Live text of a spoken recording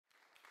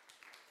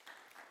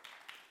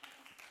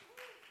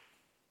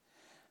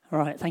All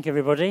right, thank you,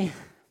 everybody.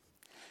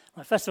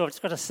 Right, first of all, I've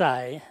just got to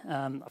say,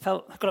 I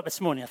got up this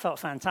morning, I felt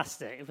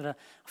fantastic, but I'm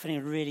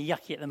feeling really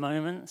yucky at the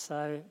moment,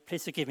 so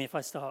please forgive me if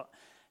I start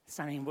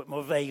sounding a bit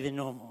more vague than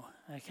normal,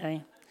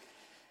 okay?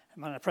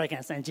 I'm going to pray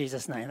against that in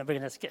Jesus' name, that we're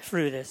going to get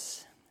through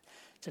this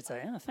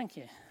today. Oh, thank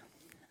you.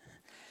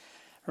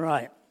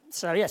 Right,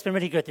 so yeah, it's been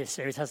really good, this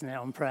series, hasn't it,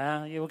 on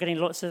prayer? You're getting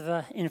lots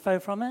of info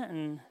from it,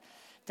 and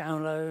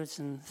downloads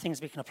and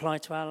things we can apply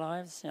to our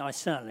lives. You know,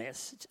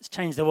 it's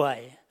changed the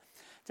way.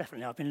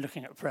 Definitely, I've been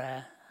looking at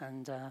prayer,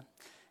 and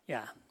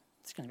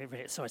it's going to be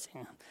really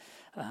exciting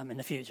in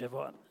the future of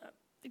what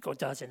God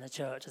does in the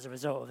church as a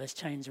result of this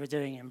change we're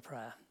doing in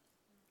prayer.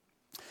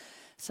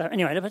 So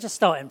anyway, let's just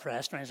start in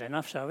prayer, strangely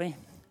enough, shall we?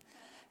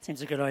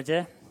 Seems a good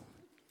idea.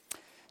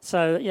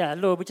 So,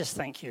 Lord, we just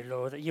thank you,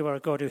 Lord, that you are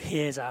a God who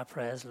hears our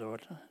prayers,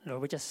 Lord.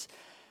 Lord, we just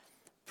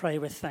pray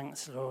with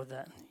thanks, Lord,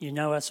 that you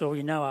know us all,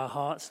 you know our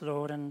hearts,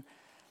 Lord, and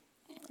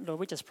Lord,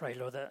 we just pray,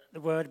 Lord, that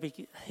the word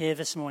we hear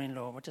this morning,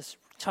 Lord, will just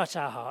touch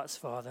our hearts,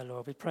 Father,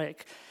 Lord. We pray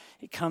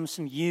it comes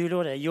from you,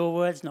 Lord. They're your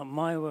words, not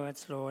my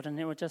words, Lord. And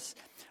it will just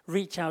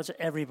reach out to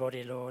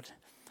everybody, Lord,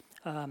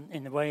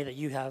 in the way that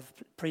you have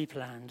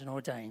pre-planned and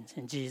ordained.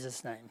 In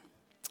Jesus' name,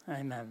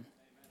 amen.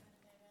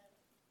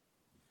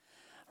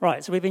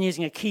 Right, so we've been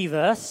using a key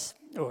verse,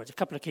 or a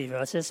couple of key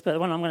verses, but the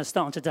one I'm going to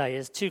start on today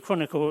is 2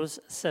 Chronicles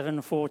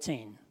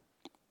 7:14.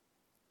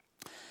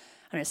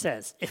 And it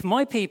says, "If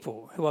my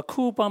people who are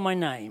called by my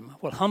name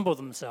will humble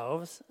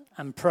themselves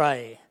and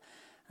pray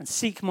and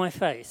seek my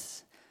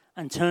face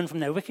and turn from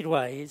their wicked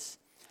ways,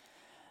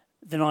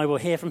 then I will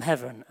hear from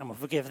heaven and will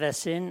forgive their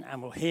sin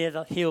and will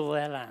heal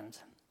their land."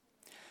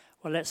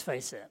 Well, let's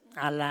face it,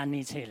 our land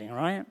needs healing,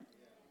 right?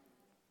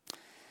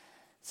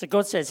 So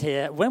God says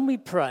here, when we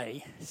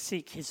pray,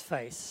 seek his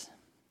face.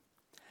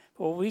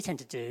 But what we tend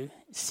to do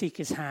is seek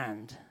his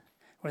hand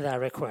with our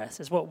requests.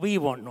 It's what we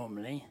want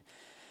normally.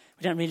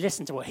 We don't really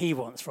listen to what he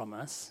wants from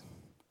us.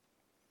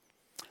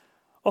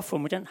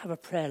 Often we don't have a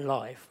prayer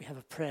life, we have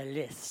a prayer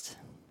list.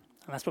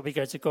 And that's what we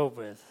go to God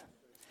with.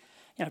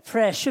 You know,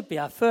 prayer should be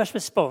our first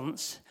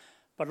response,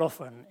 but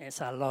often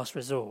it's our last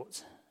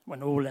resort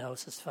when all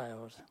else has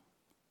failed.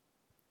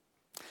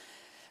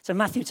 So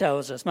Matthew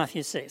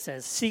 6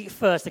 says, "Seek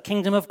first the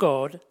kingdom of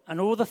God, and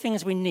all the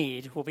things we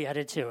need will be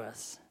added to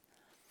us."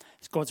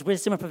 It's God's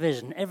wisdom and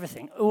provision,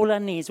 everything, all our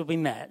needs will be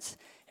met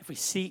if we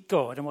seek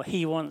God and what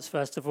he wants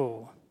first of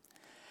all.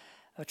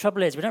 The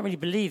trouble is, we don't really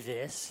believe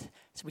this,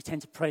 so we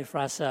tend to pray for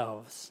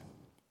ourselves.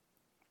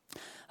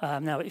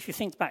 Now, if you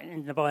think back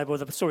in the Bible,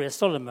 the story of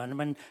Solomon,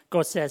 when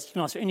God says you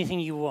can ask for anything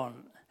you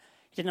want,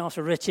 he didn't ask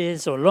for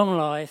riches or long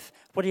life.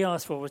 What he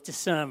asked for was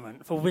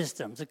discernment, for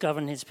wisdom to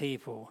govern his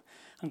people.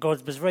 And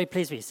God was very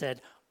pleased when he said,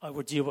 "I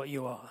will do what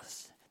you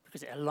asked,"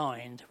 because it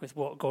aligned with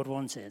what God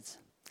wanted.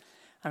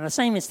 And the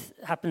same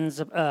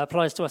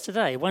applies to us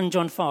today. 1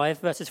 John 5,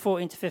 verses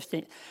 14 to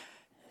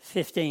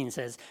 15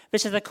 says,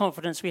 "This is the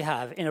confidence we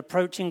have in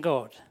approaching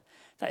God,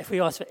 that if we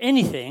ask for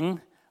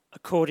anything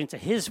according to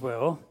his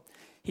will,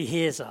 he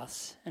hears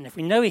us. And if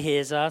we know he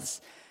hears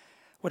us,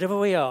 whatever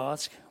we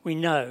ask, we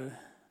know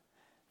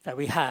that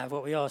we have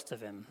what we asked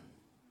of him."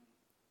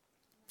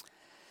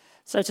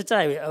 So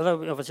today, although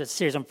we obviously have a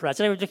series on prayer,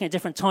 today we're looking at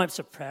different types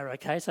of prayer,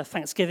 okay? So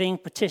thanksgiving,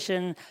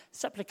 petition,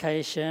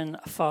 supplication,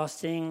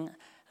 fasting,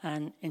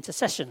 and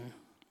intercession.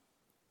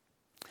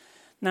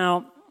 Now,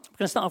 I'm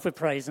going to start off with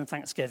praise and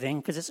thanksgiving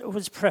because it's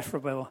always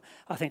preferable,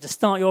 I think, to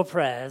start your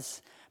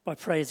prayers by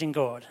praising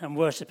God and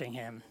worshipping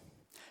him.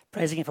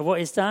 Praising him for what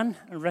he's done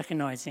and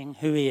recognizing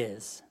who he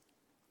is.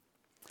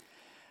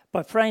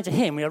 By praying to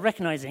him, we are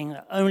recognizing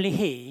that only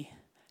he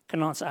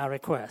can answer our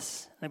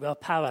requests, that we are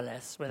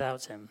powerless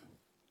without him.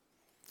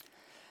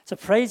 So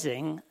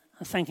praising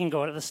and thanking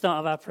God at the start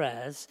of our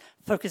prayers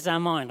focuses our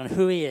mind on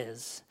who he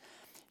is.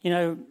 You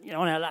know,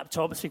 on our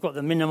laptops, we've got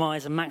the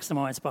minimize and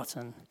maximize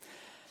button.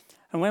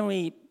 And when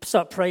we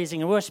start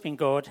praising and worshiping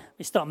God,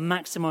 we start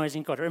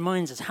maximizing God. It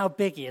reminds us how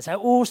big he is, how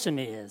awesome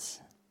he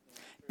is.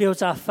 It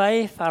builds our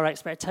faith, our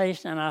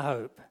expectation, and our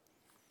hope.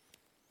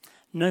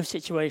 No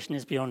situation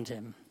is beyond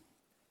him.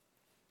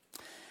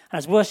 And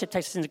as worship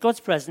takes us into God's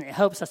presence, it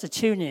helps us to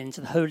tune in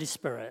to the Holy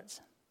Spirit.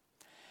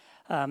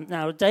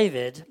 Now,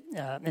 David,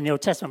 in the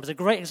Old Testament, was a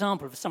great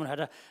example of someone who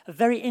had a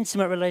very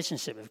intimate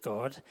relationship with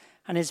God,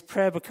 and his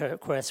prayer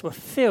requests were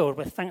filled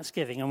with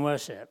thanksgiving and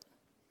worship.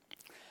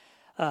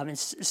 In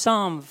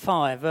Psalm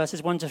 5,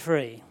 verses 1 to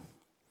 3,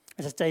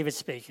 this is David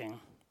speaking.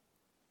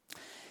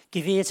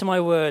 "Give ear to my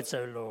words,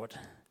 O Lord.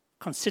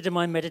 Consider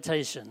my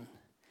meditation.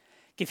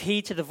 Give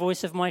heed to the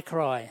voice of my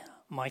cry,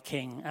 my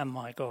King and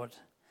my God.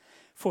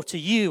 For to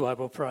you I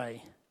will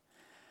pray.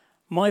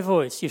 My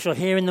voice you shall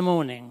hear in the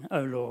morning,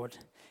 O Lord.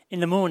 In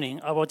the morning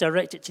I will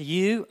direct it to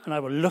you and I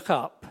will look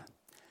up."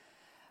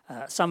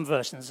 Some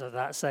versions of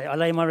that say, "I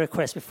lay my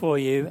request before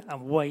you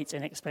and wait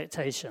in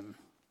expectation."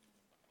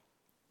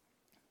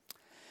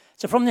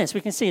 So from this, we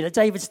can see that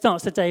David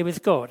starts the day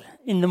with God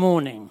in the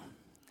morning.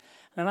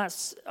 And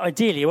that's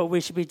ideally what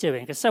we should be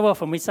doing, because so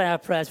often we say our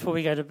prayers before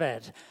we go to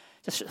bed.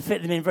 Just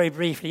fit them in very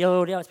briefly.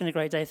 "Oh, yeah, it's been a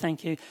great day,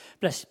 thank you.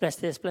 Bless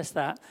this, bless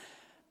that."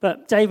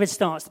 But David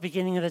starts the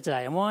beginning of the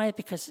day. And why?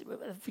 Because at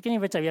the beginning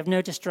of the day, we have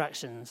no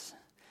distractions.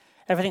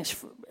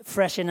 Everything's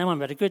fresh in our mind.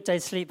 We had a good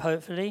day's sleep,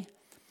 hopefully.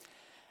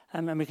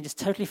 And we can just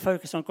totally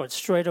focus on God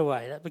straight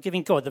away. We're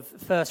giving God the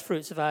first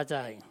fruits of our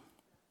day.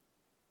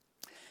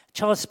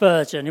 Charles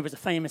Spurgeon, who was a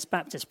famous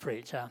Baptist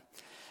preacher,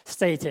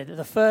 stated that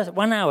the first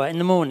 1 hour in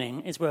the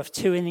morning is worth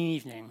 2 in the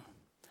evening.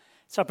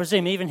 So I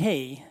presume even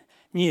he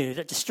knew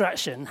that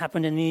distraction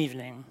happened in the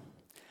evening.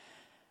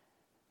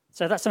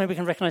 So that's something we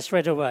can recognize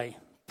straight away.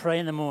 Pray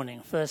in the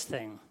morning, first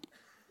thing.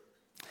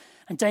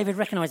 And David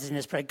recognizes in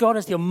this prayer, God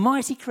is the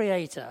almighty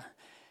creator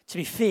to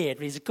be feared,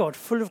 but he's a God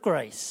full of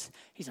grace.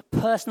 He's a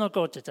personal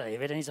God to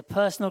David, and he's a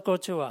personal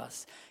God to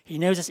us. He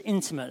knows us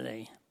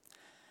intimately.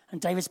 And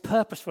David's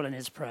purposeful in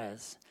his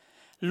prayers.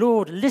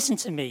 Lord, listen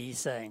to me, he's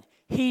saying.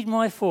 Heed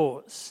my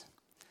thoughts.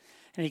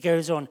 And he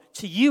goes on,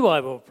 to you I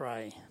will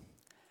pray.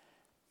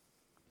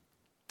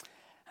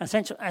 An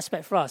essential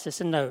aspect for us is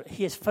to know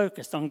he is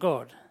focused on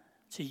God.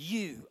 To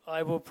you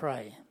I will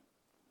pray.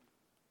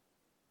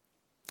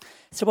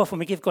 So often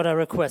we give God our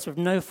requests with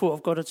no thought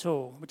of God at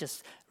all. We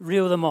just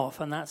reel them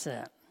off and that's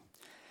it.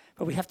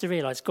 But we have to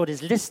realize God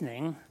is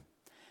listening,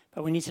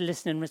 but we need to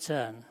listen in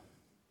return.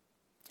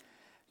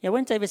 Yeah,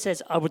 when David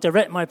says, I will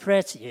direct my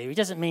prayer to you, he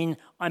doesn't mean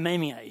I'm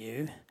aiming at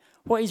you.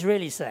 What he's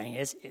really saying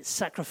is it's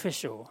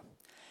sacrificial.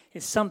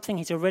 It's something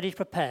he's already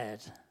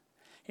prepared.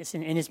 It's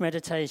in his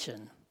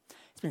meditation.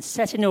 It's been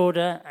set in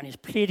order and he's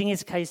pleading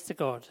his case to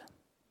God.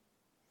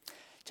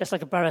 Just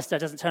like a barrister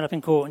doesn't turn up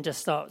in court and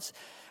just starts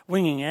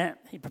winging it,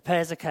 he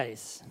prepares a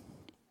case.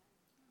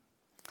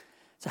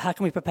 So how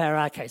can we prepare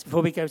our case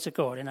before we go to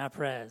God in our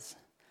prayers?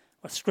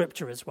 Well,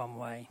 Scripture is one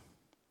way.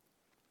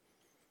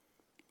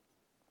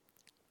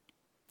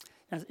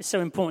 Now, it's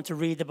so important to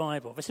read the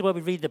Bible. This is why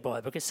we read the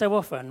Bible, because so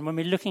often when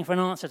we're looking for an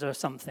answer to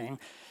something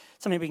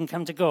we can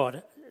come to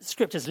God,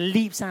 Scripture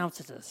leaps out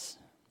at us.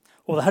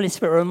 Or the Holy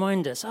Spirit will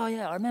remind us, oh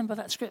yeah, I remember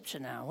that Scripture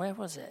now. Where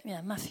was it?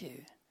 Yeah,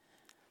 Matthew.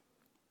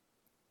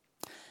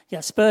 Yeah,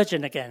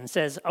 Spurgeon again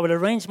says, I will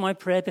arrange my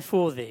prayer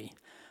before thee.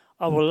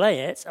 I will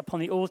lay it upon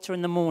the altar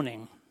in the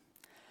morning.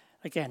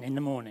 Again, in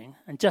the morning.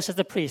 And just as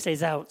the priest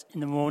lays out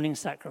in the morning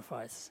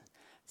sacrifice.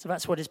 So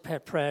that's what his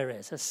prayer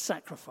is, a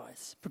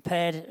sacrifice,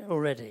 prepared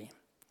already.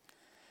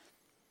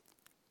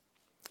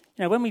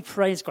 You know, when we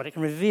praise God, it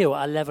can reveal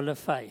our level of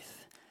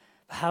faith.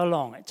 How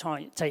long it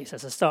takes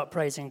us to start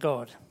praising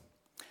God.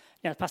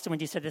 You know, Pastor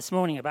Wendy said this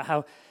morning about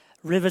how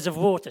rivers of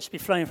water should be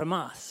flowing from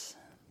us.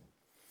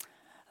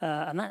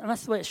 And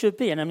that's the way it should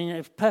be. And I mean,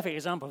 a perfect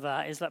example of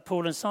that is like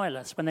Paul and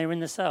Silas when they were in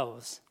the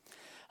cells.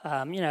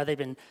 They've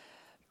been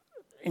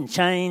in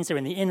chains, they're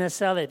in the inner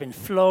cell, they've been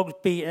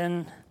flogged,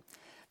 beaten.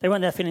 They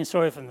weren't there feeling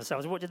sorry for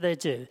themselves. What did they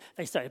do?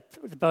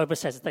 The Bible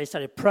says that they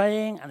started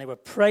praying and they were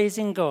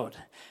praising God.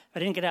 They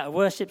didn't get out a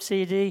worship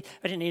CD.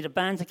 They didn't need a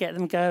band to get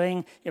them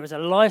going. It was a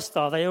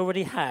lifestyle they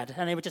already had.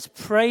 And they were just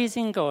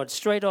praising God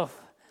straight off.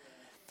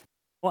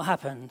 What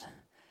happened?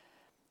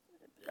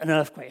 An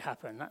earthquake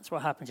happened. That's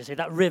what happened. You see,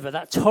 that river,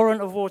 that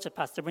torrent of water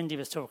Pastor Wendy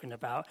was talking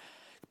about,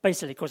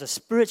 basically caused a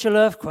spiritual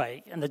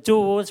earthquake, and the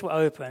doors were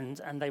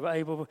opened, and they were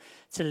able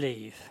to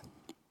leave.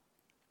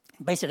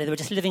 Basically, they were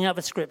just living out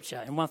the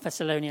Scripture in 1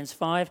 Thessalonians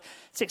 5,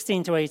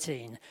 16 to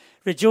 18.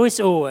 Rejoice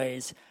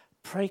always,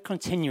 pray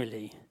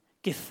continually,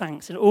 give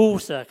thanks in all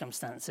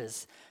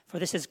circumstances, for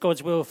this is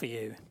God's will for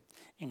you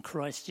in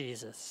Christ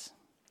Jesus.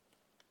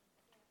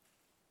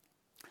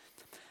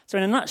 So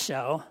in a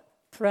nutshell,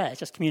 prayer is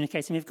just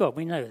communicating with God.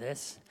 We know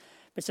this.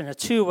 But it's in a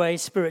two-way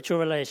spiritual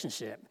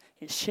relationship.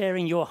 It's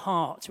sharing your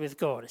heart with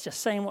God. It's just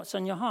saying what's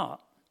on your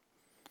heart.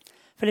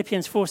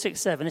 Philippians 4, 6,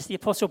 7. It's the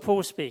Apostle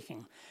Paul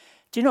speaking.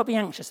 Do not be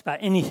anxious about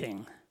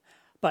anything,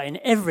 but in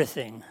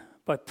everything,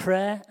 by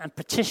prayer and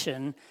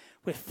petition,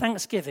 with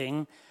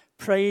thanksgiving,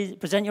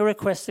 present your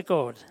requests to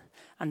God.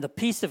 And the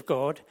peace of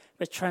God,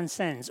 which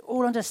transcends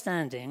all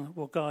understanding,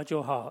 will guard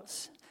your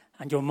hearts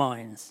and your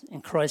minds in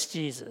Christ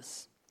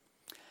Jesus.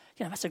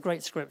 Yeah, that's a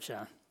great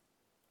scripture.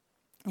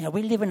 You know,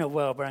 we live in a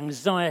world where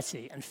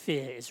anxiety and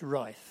fear is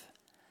rife.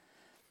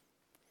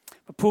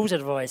 But Paul's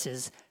advice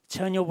is,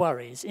 turn your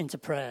worries into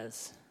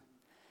prayers.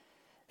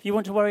 If you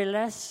want to worry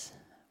less,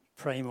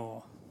 pray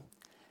more.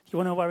 If you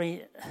want to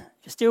worry,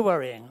 you're still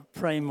worrying,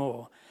 pray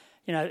more.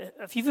 You know,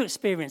 if you've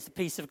experienced the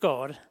peace of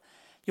God,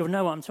 you'll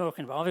know what I'm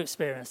talking about. I've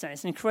experienced that.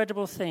 It's an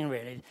incredible thing,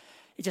 really.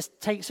 It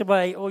just takes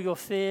away all your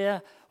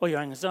fear, all your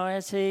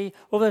anxiety,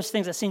 all those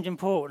things that seemed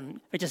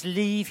important. They just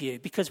leave you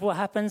because what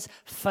happens?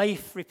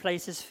 Faith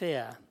replaces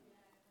fear.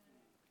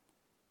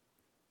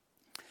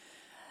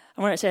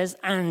 And when it says,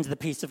 and the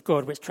peace of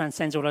God, which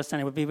transcends all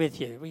understanding, will be with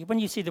you. When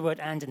you see the word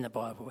and in the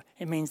Bible,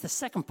 it means the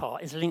second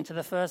part is linked to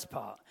the first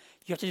part.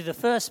 You have to do the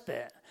first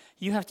bit.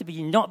 You have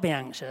to not be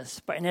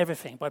anxious, but in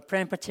everything, by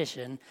prayer and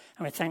petition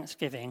and with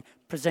thanksgiving,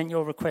 present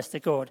your request to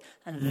God.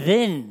 And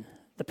then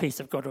the peace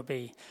of God will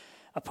be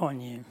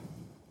upon you.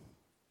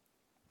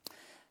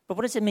 But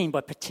what does it mean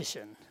by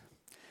petition?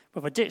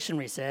 Well, the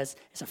dictionary says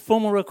it's a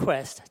formal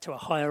request to a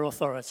higher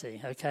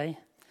authority, okay?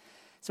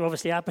 So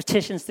obviously our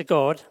petitions to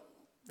God,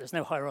 there's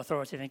no higher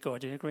authority than God.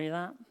 Do you agree with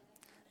that?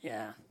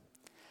 Yeah.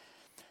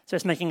 So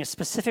it's making a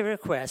specific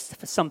request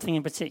for something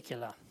in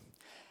particular.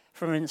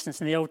 For instance,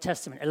 in the Old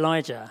Testament,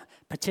 Elijah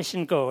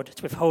petitioned God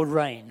to withhold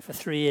rain for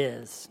 3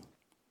 years.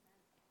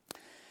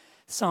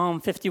 Psalm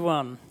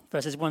 51,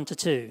 verses 1 to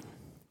 2.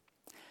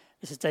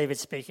 This is David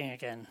speaking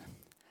again.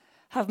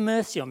 Have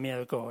mercy on me,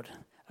 O God,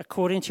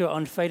 according to your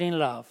unfailing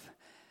love,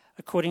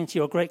 according to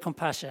your great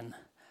compassion.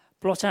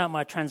 Blot out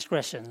my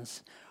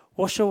transgressions,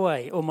 wash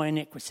away all my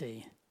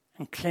iniquity,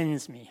 and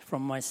cleanse me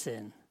from my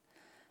sin.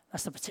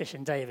 That's the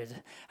petition, David.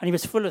 And he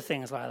was full of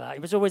things like that. He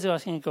was always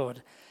asking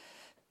God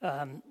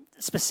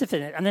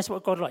specific, and that's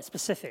what God likes,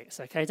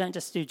 specifics, okay? Don't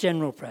just do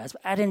general prayers,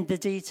 but add in the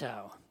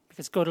detail,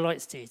 because God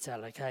likes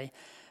detail, okay?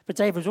 But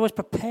David was always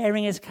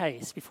preparing his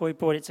case before he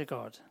brought it to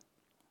God.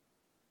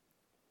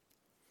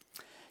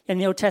 In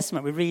the Old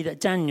Testament, we read that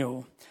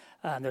Daniel,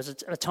 there was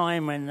a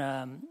time when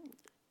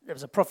there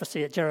was a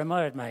prophecy that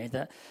Jeremiah had made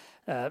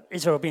that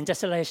Israel would be in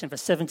desolation for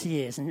 70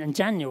 years, and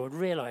Daniel would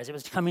realize it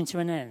was coming to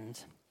an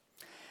end.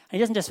 And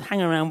he doesn't just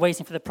hang around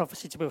waiting for the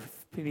prophecy to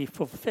be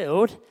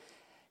fulfilled,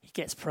 he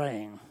gets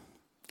praying.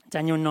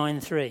 Daniel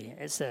 9:3,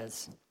 it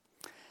says,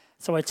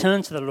 So I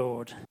turned to the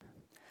Lord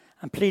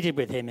and pleaded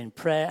with him in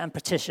prayer and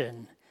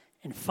petition,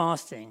 in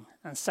fasting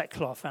and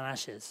sackcloth and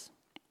ashes.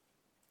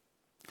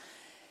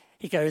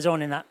 He goes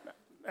on in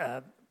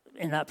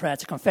that prayer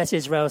to confess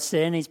Israel's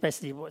sin. He's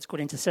basically what's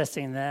called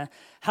intercessing there.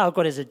 How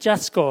God is a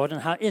just God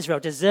and how Israel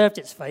deserved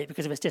its fate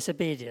because of its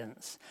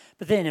disobedience.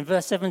 But then in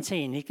verse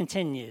 17, he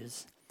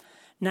continues,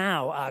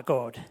 Now, our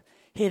God,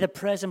 hear the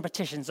prayers and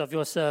petitions of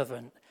your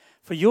servant.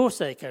 For your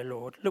sake, O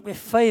Lord, look with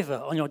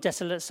favour on your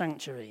desolate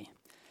sanctuary.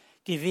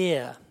 Give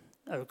ear,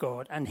 O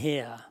God, and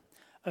hear.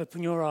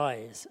 Open your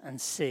eyes and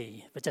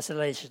see the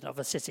desolation of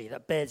a city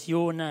that bears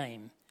your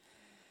name.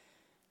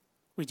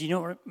 We do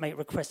not make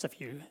request of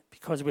you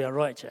because we are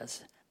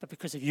righteous, but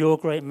because of your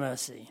great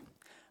mercy.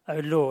 O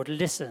Lord,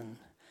 listen.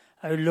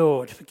 O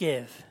Lord,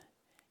 forgive,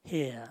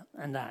 hear,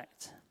 and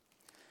act.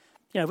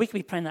 You know, we could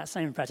be praying that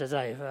same prayer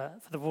today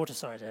for the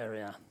Waterside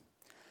area.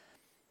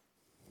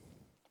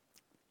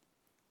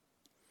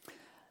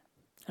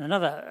 And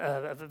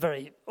another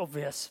very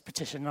obvious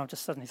petition I've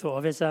just suddenly thought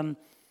of is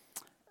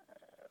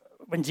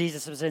when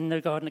Jesus was in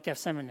the Garden of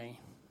Gethsemane,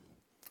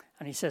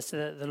 and he says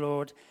to the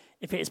Lord,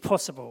 if it is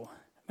possible,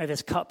 may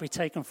this cup be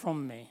taken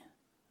from me.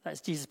 That's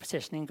Jesus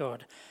petitioning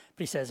God.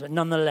 But he says, but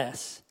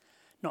nonetheless,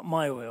 not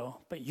my will,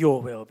 but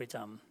your will be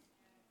done.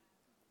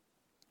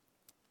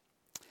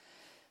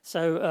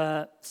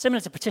 So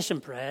similar to petition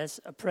prayers,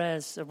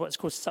 prayers are what's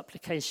called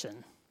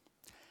supplication.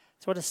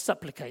 So what does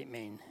supplicate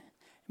mean?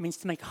 It means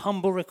to make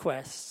humble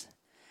requests,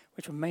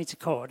 which when made to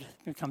God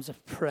becomes a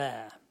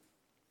prayer.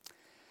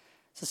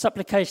 So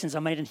supplications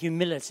are made in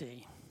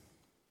humility,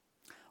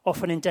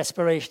 often in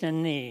desperation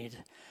and need.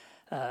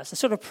 It's a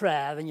sort of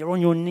prayer when you're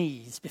on your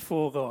knees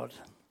before God.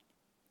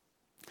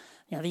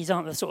 You know, these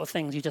aren't the sort of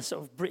things you just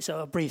sort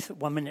of brief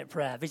 1 minute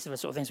prayer. These are the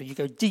sort of things where you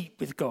go deep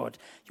with God.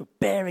 You're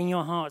bearing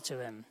your heart to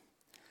him.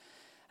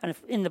 And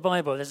in the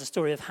Bible, there's a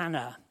story of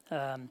Hannah,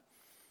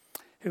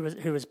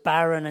 who was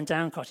barren and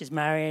downcast. She's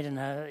married, and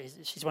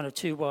she's one of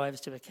 2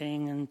 wives to a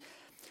king. And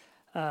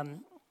the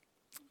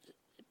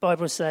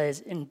Bible says,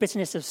 in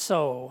bitterness of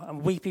soul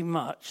and weeping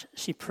much,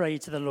 she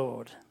prayed to the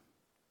Lord.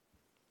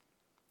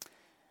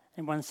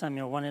 In 1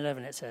 Samuel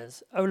 1:11 it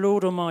says, O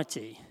Lord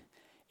Almighty,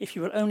 if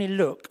you will only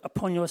look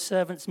upon your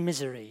servant's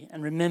misery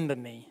and remember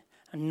me,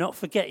 and not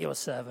forget your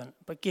servant,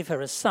 but give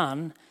her a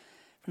son,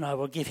 and I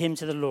will give him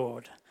to the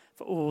Lord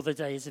for all the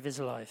days of his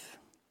life.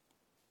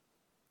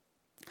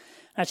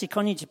 As she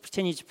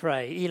continued to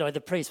pray, Eli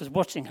the priest was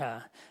watching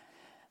her,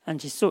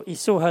 and he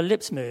saw her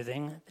lips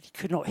moving, but he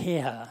could not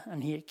hear her,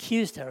 and he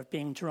accused her of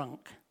being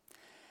drunk.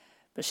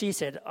 But she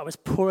said, I was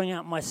pouring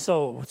out my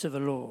soul to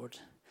the Lord,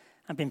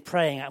 and been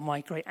praying out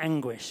my great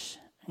anguish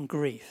and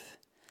grief.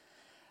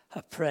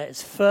 Her prayer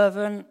is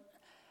fervent,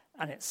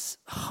 and it's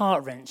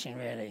heart-wrenching,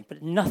 really,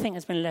 but nothing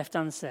has been left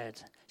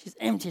unsaid. She's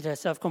emptied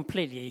herself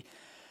completely,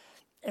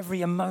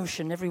 every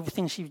emotion,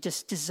 everything she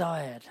just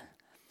desired.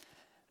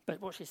 But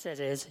what she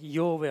says is,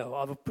 your will,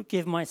 I will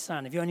give my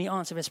son. If you only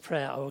answer this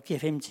prayer, I will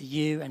give him to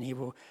you, and he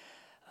will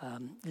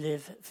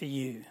live for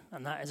you.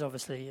 And that is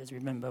obviously, as we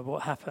remember,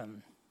 what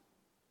happened.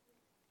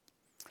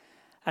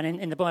 And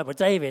in the Bible,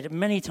 David,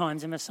 many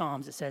times in the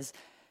Psalms, it says,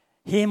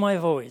 hear my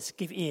voice,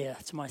 give ear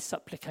to my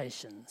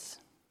supplications.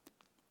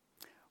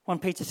 1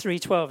 Peter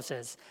 3:12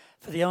 says,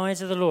 for the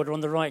eyes of the Lord are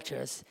on the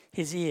righteous,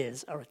 his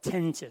ears are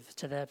attentive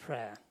to their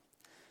prayer.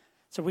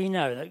 So we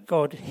know that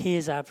God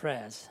hears our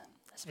prayers.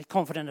 Let's be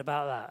confident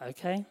about that,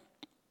 okay?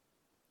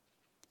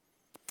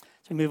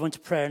 So we move on to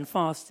prayer and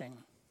fasting.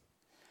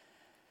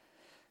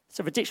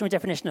 So the dictionary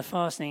definition of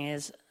fasting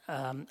is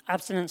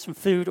abstinence from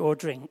food or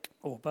drink,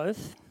 or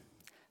both,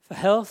 for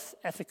health,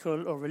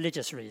 ethical, or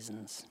religious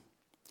reasons.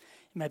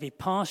 It may be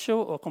partial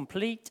or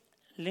complete,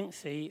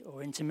 lengthy,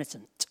 or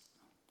intermittent.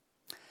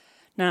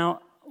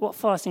 Now, what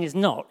fasting is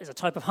not is a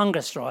type of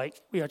hunger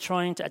strike. We are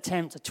trying to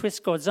attempt to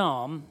twist God's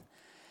arm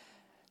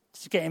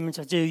to get him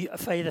to do a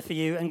favour for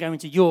you and go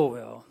into your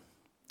will.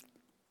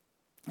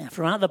 Now,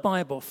 throughout the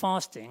Bible,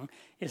 fasting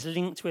is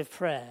linked with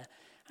prayer,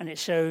 and it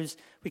shows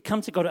we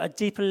come to God at a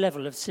deeper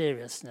level of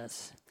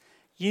seriousness,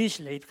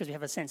 usually because we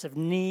have a sense of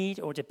need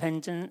or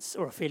dependence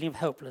or a feeling of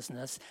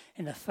helplessness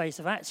in the face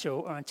of actual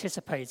or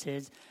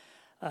anticipated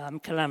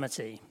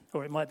calamity,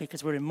 or it might be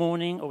because we're in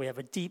mourning or we have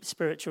a deep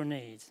spiritual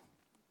need.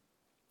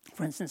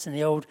 For instance, in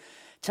the Old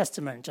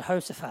Testament,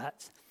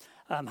 Jehoshaphat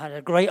had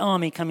a great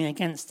army coming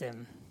against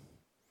him,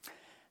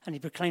 and he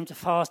proclaimed to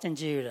fast in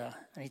Judah,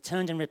 and he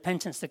turned in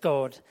repentance to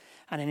God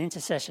and in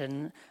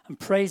intercession and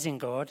praising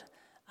God,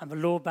 and the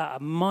Lord brought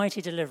a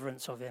mighty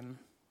deliverance of him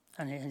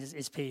and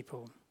his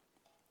people.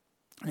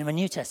 And in the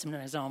New Testament,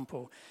 an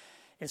example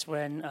is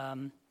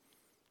when,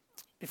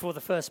 before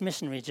the first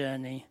missionary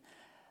journey,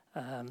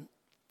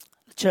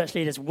 the church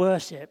leaders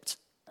worshipped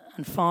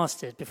and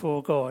fasted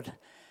before God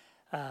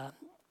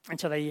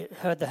until they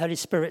heard the Holy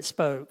Spirit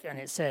spoke, and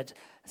it said,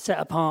 "Set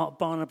apart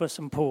Barnabas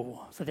and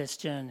Paul for this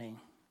journey."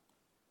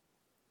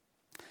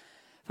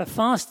 But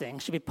fasting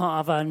should be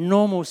part of our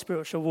normal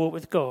spiritual walk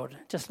with God,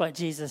 just like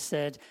Jesus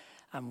said,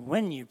 and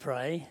when you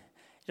pray,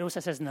 it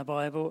also says in the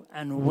Bible,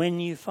 and when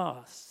you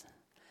fast.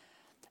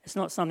 It's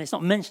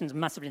not mentioned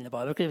massively in the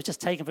Bible because it was just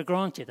taken for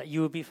granted that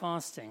you would be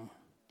fasting.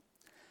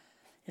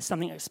 It's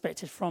something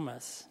expected from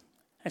us.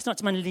 It's not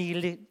to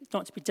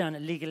be done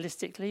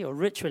legalistically or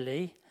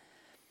ritually,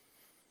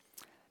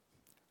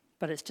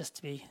 but it's just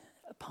to be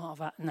a part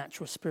of our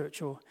natural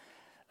spiritual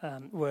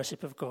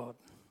worship of God.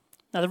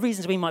 Now, the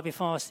reasons we might be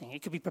fasting,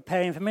 it could be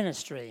preparing for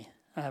ministry.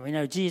 We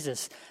know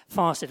Jesus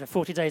fasted for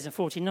 40 days and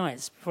 40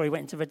 nights before he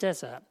went into the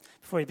desert,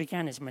 before he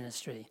began his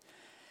ministry.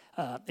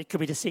 It could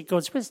be to seek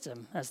God's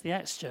wisdom, as the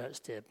Acts church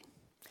did.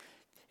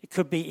 It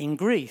could be in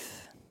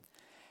grief.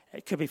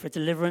 It could be for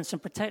deliverance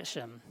and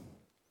protection.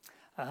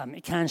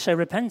 It can show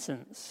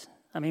repentance.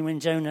 I mean, when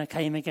Jonah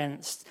came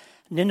against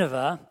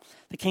Nineveh,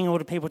 the king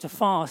ordered people to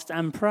fast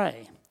and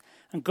pray.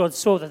 And God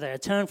saw that they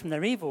had turned from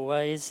their evil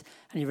ways,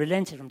 and he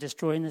relented from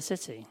destroying the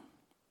city.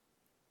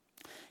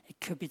 It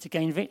could be to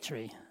gain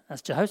victory,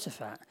 as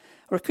Jehoshaphat.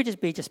 Or it could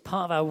just be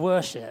part of our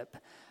worship.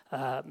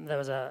 There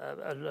was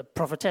a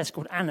prophetess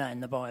called Anna in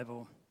the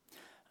Bible.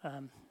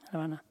 Hello,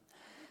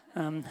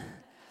 Anna.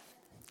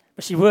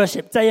 But she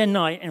worshipped day and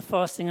night in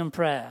fasting and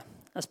prayer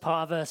as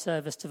part of her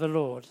service to the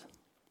Lord.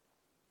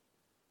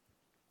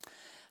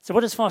 So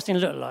what does fasting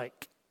look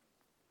like?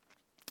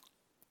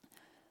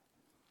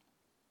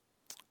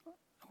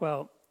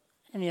 Well,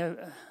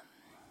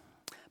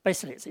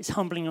 basically it's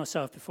humbling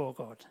yourself before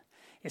God.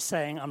 It's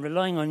saying, I'm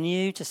relying on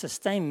you to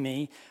sustain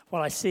me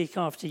while I seek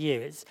after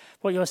you.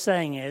 What you're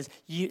saying is,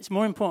 it's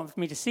more important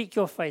for me to seek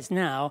your face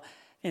now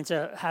than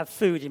to have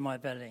food in my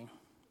belly.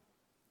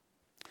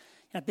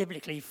 Now,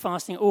 biblically,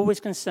 fasting always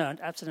concerned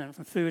abstinence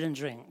from food and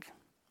drink.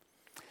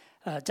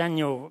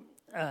 Daniel,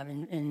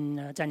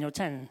 in Daniel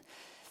 10,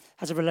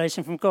 has a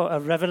revelation from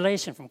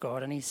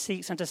God, and he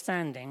seeks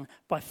understanding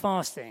by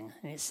fasting.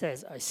 And it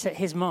says, I set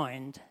his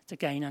mind to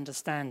gain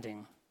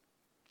understanding.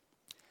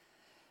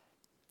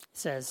 It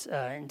says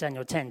in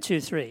Daniel 10,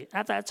 2-3,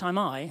 at that time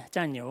I,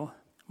 Daniel,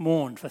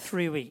 mourned for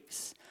 3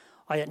 weeks.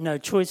 I ate no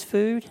choice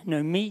food,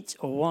 no meat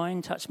or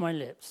wine touched my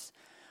lips.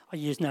 I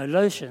used no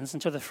lotions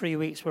until the 3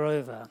 weeks were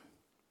over.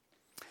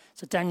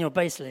 So Daniel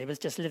basically was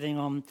just living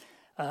on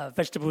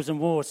vegetables and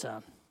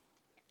water.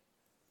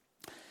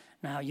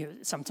 Now,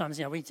 sometimes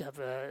we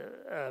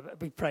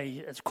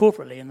pray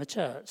corporately in the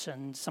church,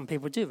 and some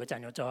people do the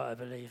Daniel diet, I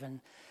believe.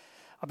 And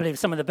I believe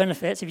some of the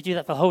benefits, if you do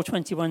that for the whole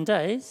 21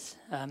 days,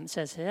 it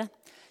says here,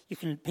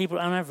 people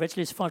on average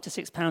lose 5 to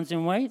 6 pounds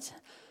in weight,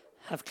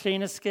 have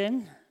cleaner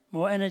skin,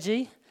 more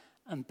energy,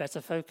 and better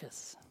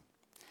focus.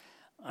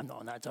 I'm not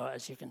on that diet,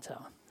 as you can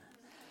tell.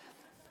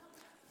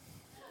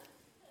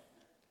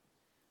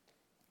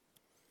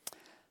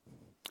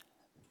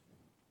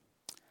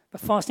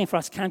 But fasting for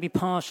us can be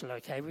partial,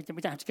 okay? We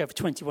don't have to go for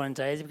 21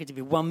 days. We could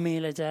do 1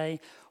 meal a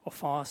day or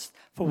fast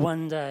for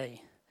 1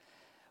 day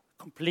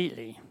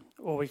completely.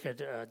 Or we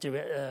could do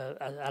it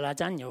a la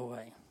Daniel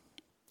way.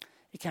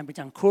 It can be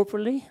done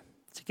corporately,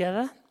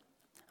 together.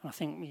 And I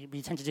think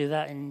we tend to do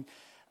that in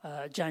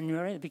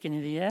January, at the beginning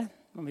of the year,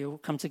 when we all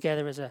come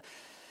together as a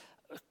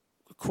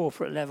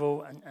corporate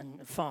level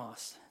and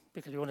fast,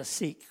 because we want to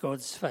seek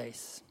God's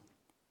face.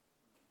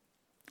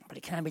 But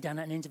it can be done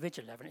at an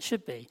individual level, and it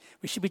should be.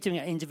 We should be doing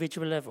it at an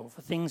individual level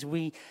for things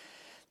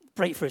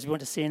breakthroughs we want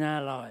to see in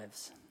our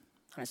lives.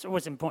 And it's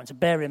always important to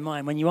bear in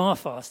mind when you are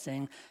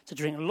fasting to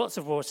drink lots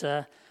of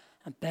water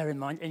and bear in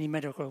mind any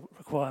medical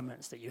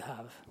requirements that you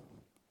have.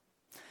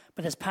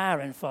 But there's power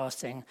in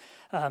fasting.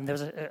 There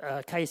was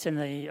a case in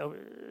the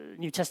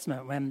New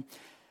Testament when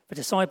the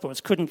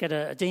disciples couldn't get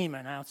a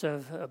demon out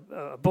of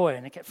a boy,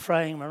 and they kept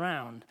throwing him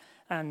around.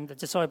 And the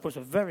disciples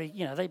were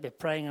they'd be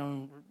praying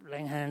and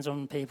laying hands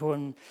on people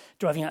and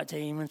driving out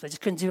demons. They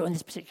just couldn't do it on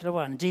this particular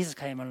one. And Jesus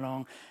came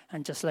along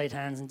and just laid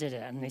hands and did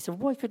it. And he said,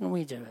 why couldn't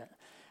we do it?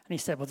 And he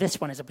said, well, this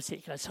one is a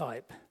particular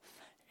type.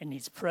 It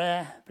needs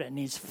prayer, but it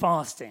needs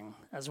fasting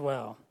as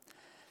well.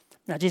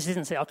 Now, Jesus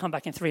didn't say, I'll come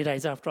back in 3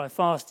 days after I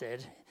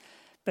fasted.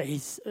 But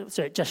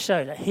so it just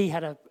showed that he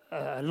had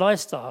a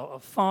lifestyle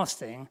of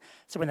fasting.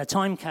 So when the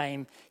time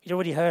came, he'd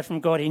already heard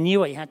from God. He knew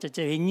what he had to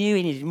do. He knew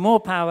he needed more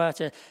power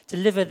to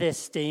deliver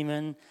this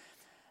demon.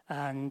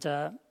 And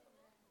that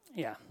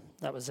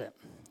was it.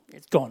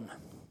 It's gone.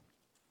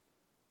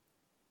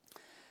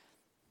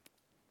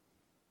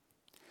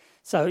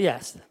 So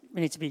yes,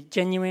 we need to be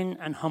genuine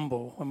and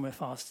humble when we're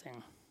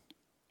fasting.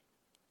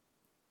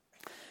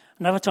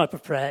 Another type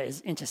of prayer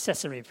is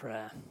intercessory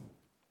prayer.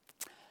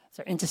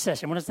 So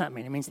intercession, what does that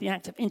mean? It means the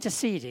act of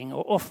interceding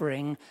or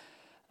offering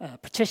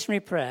petitionary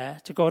prayer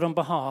to God on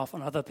behalf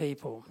of other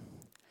people.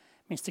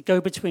 It means to go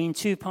between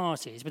two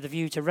parties with a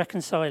view to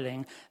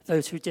reconciling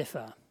those who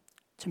differ,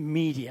 to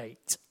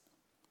mediate.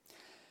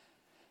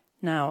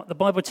 Now, the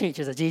Bible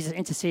teaches that Jesus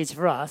intercedes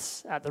for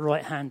us at the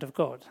right hand of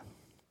God.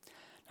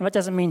 Now, that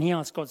doesn't mean he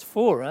asks God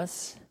for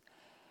us.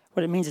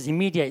 What it means is he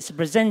mediates to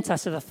present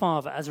us to the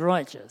Father as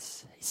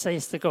righteous. He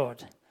says to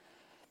God,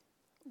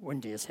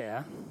 Wendy is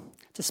here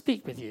to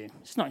speak with you.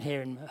 She's not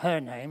here in her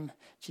name.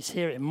 She's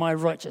here in my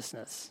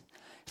righteousness.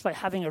 It's like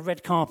having a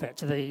red carpet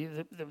to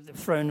the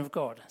throne of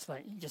God. It's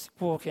like you just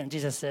walk in.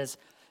 Jesus says,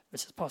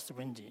 this is Pastor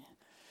Wendy.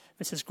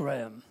 This is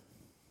Graham.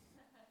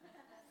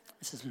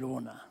 This is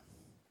Lorna.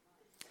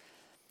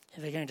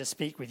 They're going to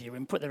speak with you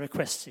and put their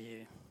requests to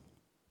you.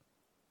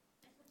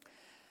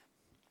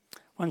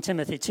 1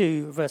 Timothy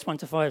 2, verse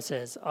 1-5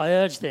 says, I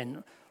urge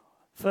then,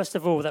 first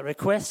of all, that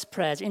requests,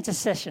 prayers,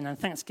 intercession, and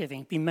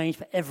thanksgiving be made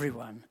for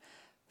everyone,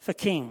 for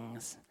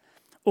kings,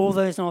 all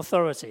those in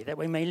authority, that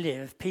we may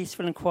live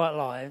peaceful and quiet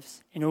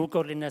lives in all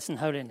godliness and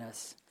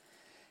holiness.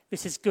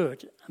 This is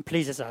good and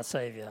pleases our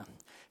Saviour,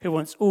 who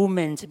wants all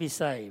men to be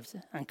saved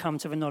and come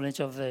to the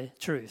knowledge of the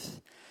truth.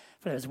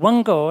 For there is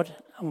one God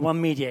and one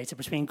mediator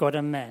between God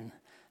and men,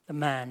 the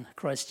man,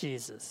 Christ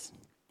Jesus.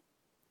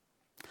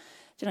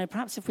 Do you know,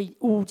 perhaps if we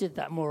all did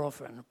that more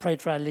often,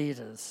 prayed for our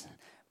leaders,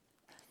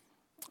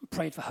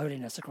 prayed for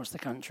holiness across the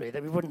country,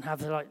 that we wouldn't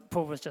have, like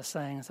Paul was just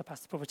saying, as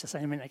Pastor Paul was just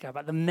saying a minute ago,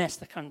 about the mess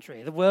the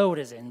country, the world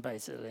is in,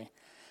 basically.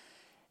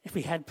 If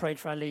we had prayed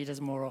for our leaders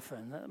more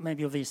often,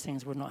 maybe all these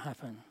things would not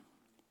happen.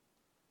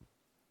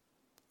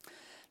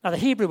 Now, the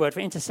Hebrew word for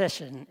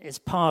intercession is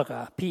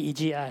paga,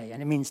 P-E-G-A, and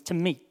it means to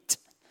meet.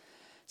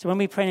 So when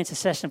we pray an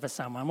intercession for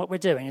someone, what we're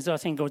doing is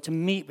asking God to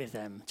meet with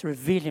them, to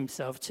reveal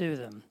himself to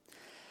them.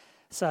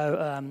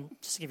 So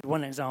just to give you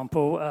one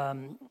example,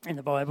 in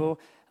the Bible,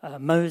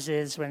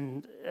 Moses,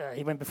 when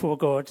he went before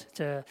God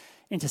to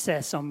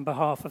intercess on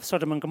behalf of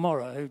Sodom and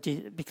Gomorrah,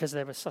 because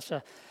they were such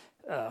a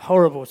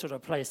horrible sort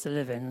of place to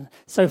live in,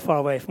 so far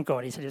away from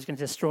God, he said he was going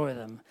to destroy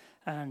them.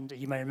 And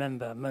you may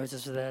remember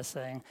Moses was there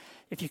saying,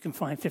 if you can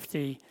find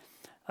 50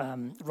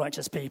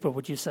 righteous people,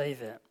 would you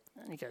save it?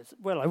 And he goes,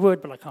 well, I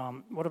would, but I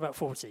can't. What about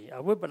 40? I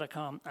would, but I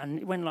can't. And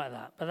it went like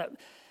that. But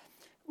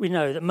we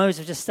know that Moses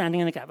was just standing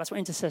in the gap. That's what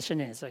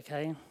intercession is,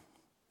 okay?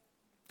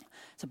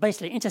 So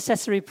basically,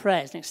 intercessory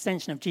prayer is an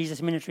extension of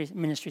Jesus'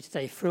 ministry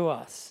today through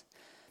us.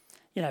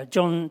 You know,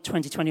 John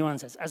 20:21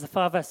 says, as the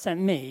Father sent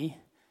me,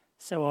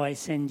 so I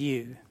send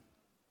you.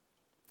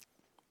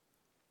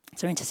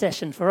 So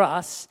intercession for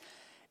us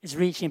is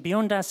reaching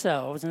beyond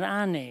ourselves and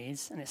our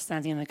needs, and it's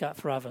standing in the gap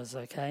for others,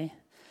 okay?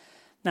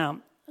 Now,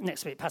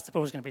 next week, Pastor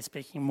Paul is going to be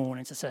speaking more on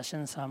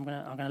intercession, so I'm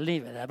going to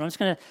leave it there. But I'm just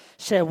going to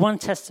share one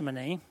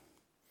testimony,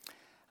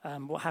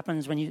 what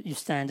happens when you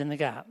stand in the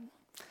gap.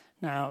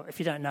 Now, if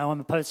you don't know, I'm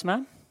a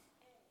postman.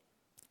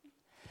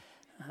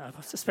 I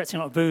was expecting a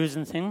lot of booze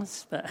and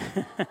things, but,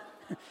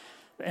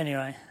 but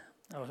anyway,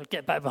 I'll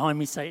get back behind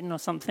me, Satan, or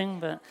something.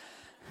 But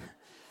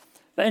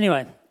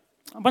anyway,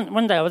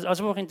 one day I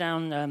was walking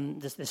down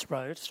this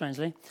road,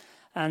 strangely,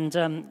 and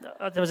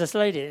there was this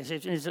lady.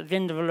 She was at the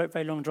end of a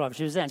very long drive.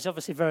 She was there, and she's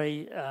obviously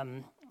very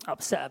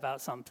upset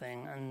about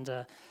something.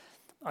 And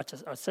I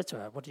said to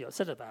her, "What are you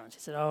upset about?" And she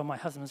said, "Oh, my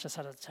husband's just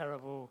had a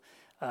terrible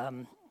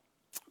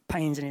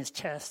pains in his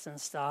chest and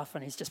stuff,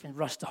 and he's just been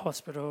rushed to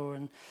hospital."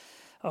 And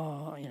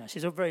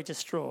she's all very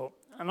distraught.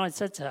 And I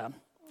said to her,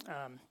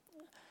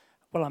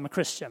 "Well, I'm a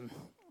Christian."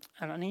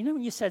 And you know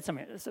when you said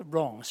something that's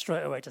wrong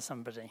straight away to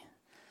somebody,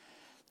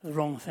 the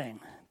wrong thing,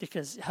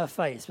 because her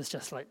face was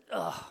just like,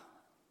 ugh.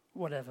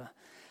 Whatever.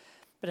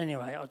 But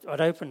anyway, I'd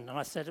opened and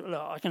I said,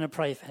 look, I'm going to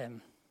pray for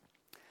him.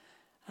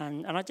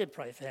 And I did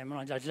pray for him.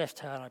 And I left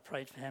her and I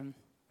prayed for him.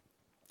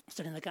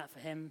 Stood in the gap for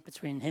him,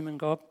 between him and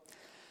God.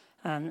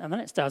 And the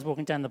next day I was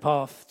walking down the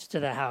path to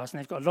their house, and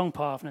they've got a long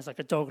path and there's like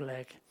a dog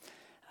leg.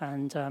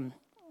 And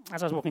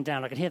as I was walking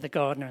down, I could hear the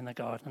gardener in the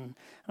garden.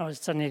 And I was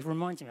suddenly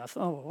reminding me, I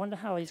thought, I wonder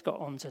how he's got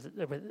on to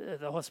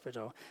the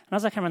hospital. And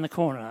as I came around the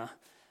corner,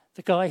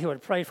 the guy who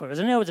I'd prayed for was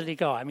an elderly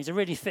guy. I mean, he's a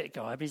really fit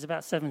guy, but he's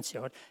about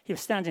 70-odd. He was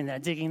standing there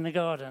digging the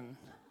garden.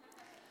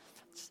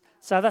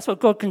 So that's what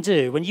God can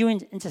do. When you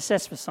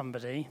intercess for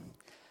somebody,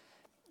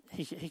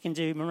 he can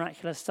do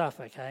miraculous stuff,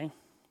 okay?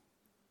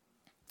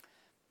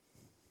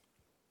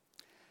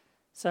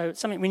 So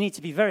something we need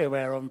to be very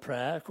aware of in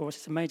prayer, of course,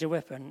 it's a major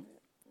weapon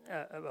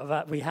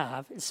that we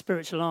have, is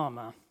spiritual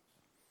armour.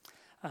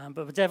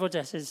 But the devil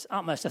does his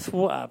utmost to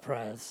thwart our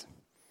prayers.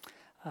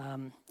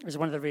 Is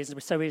one of the reasons we're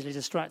so easily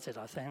distracted,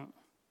 I think.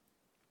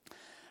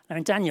 Now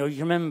in Daniel,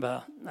 you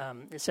remember,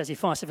 it says he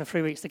fasted for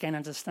 3 weeks to gain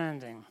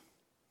understanding.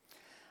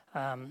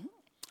 Now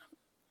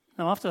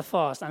after the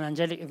fast, an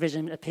angelic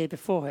vision appeared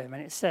before him,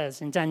 and it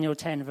says in Daniel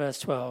 10, verse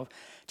 12,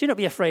 "Do not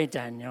be afraid,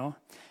 Daniel.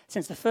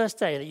 Since the first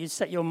day that you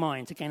set your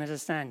mind to gain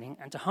understanding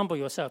and to humble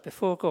yourself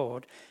before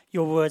God,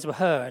 your words were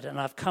heard, and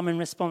I've come in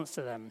response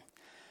to them.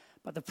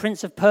 But the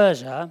prince of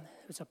Persia,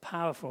 who's a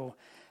powerful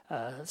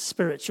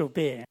spiritual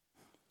being,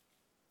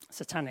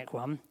 satanic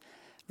one,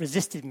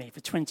 resisted me for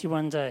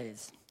 21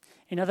 days.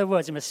 In other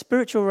words, in the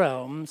spiritual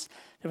realms,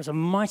 there was a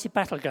mighty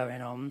battle going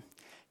on,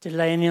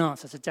 delaying the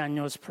answer to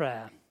Daniel's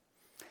prayer.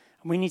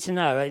 And we need to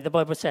know, the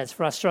Bible says,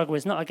 for our struggle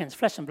is not against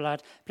flesh and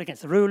blood, but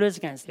against the rulers,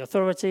 against the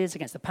authorities,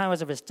 against the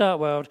powers of this dark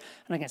world,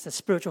 and against the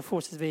spiritual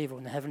forces of evil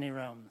in the heavenly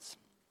realms.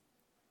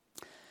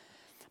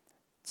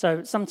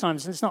 So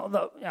sometimes it's not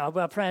that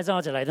our prayers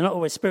are delayed. They're not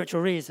always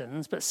spiritual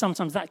reasons, but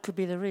sometimes that could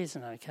be the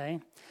reason,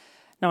 okay?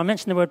 Now, I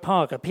mentioned the word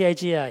paga,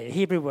 P-A-G-A, a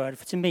Hebrew word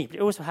for to meet, but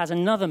it also has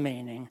another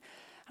meaning,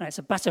 and it's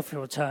a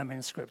battlefield term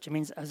in Scripture. It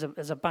means as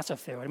a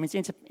battlefield. It means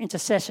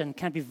intercession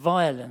can be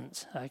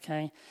violent,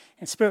 okay?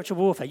 In spiritual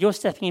warfare, you're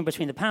stepping in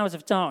between the powers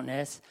of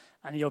darkness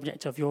and the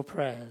object of your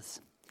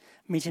prayers,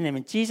 meeting them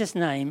in Jesus'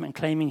 name and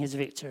claiming his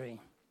victory.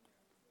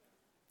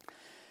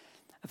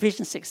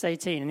 Ephesians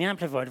 6:18 in the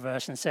Amplified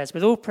Version says,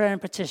 with all prayer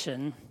and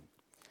petition,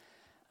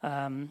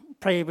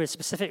 pray with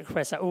specific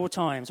requests at all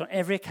times, on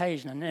every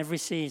occasion and every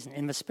season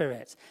in the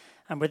Spirit.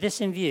 And with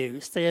this in view,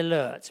 stay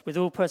alert with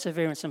all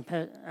perseverance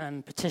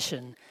and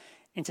petition,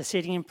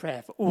 interceding in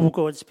prayer for all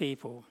God's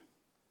people.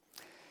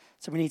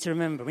 So we need to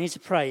remember, we need to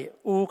pray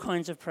all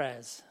kinds of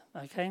prayers,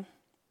 okay?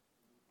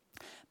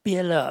 Be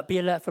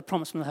alert for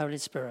prompts from the Holy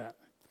Spirit.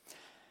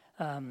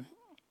 I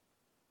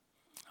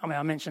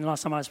mentioned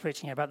last time I was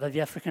preaching about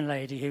the African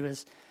lady who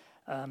was,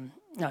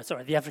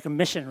 the African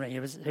missionary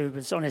who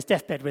was on his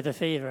deathbed with a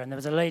fever, and there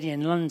was a lady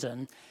in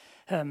London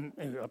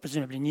who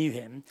presumably knew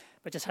him,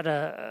 but just had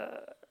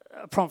a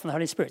prompt from the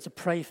Holy Spirit to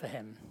pray for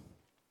him.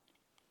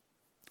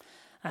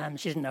 And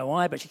she didn't know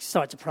why, but she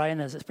started to pray, and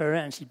there was a spirit,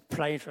 and she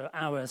prayed for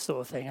hours,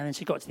 sort of thing, and then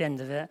she got to the end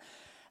of it,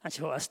 and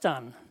she thought, that's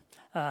done.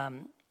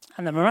 And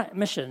the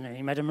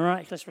missionary made a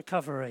miraculous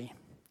recovery,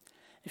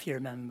 if you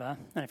remember,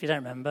 and if you don't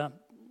remember,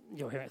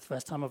 you'll hear it the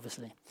first time,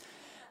 obviously.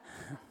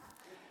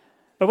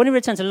 But when he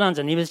returned to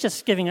London, he was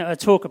just giving a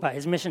talk about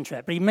his mission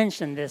trip, but he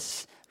mentioned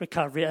this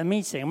recovery at a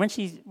meeting. And when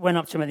she went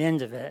up to him at the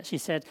end of it, she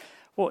said,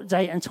 what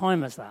date and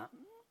time was that?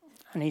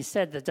 And he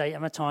said the date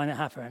and the time it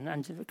happened.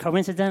 And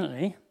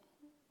coincidentally,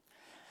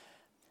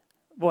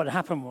 what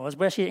happened was,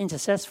 where she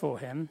intercessed for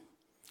him,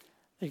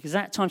 the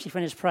exact time she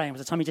finished praying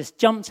was the time he just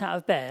jumped out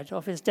of bed,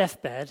 off his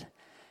deathbed,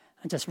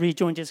 and just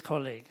rejoined his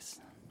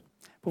colleagues.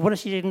 But what if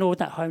she ignored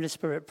that Holy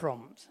Spirit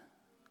prompt?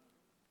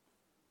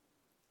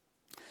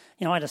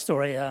 You know, I had a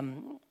story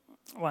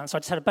once. I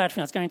just had a bad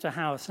feeling. I was going to a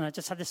house, and I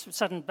just had this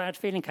sudden bad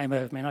feeling came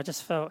over me, and I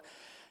just felt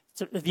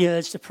the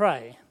urge to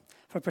pray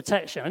for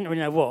protection. I didn't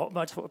really know what,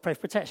 but I just thought I'd pray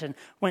for protection.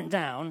 Went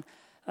down,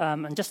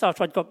 and just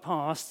after I'd got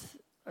past,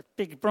 a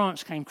big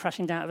branch came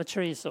crashing down out of a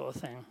tree sort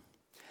of thing.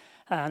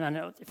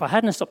 And if I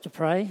hadn't stopped to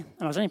pray,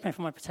 and I was only praying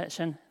for my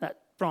protection, that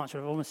branch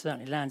would have almost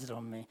certainly landed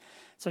on me.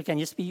 So again,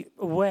 just be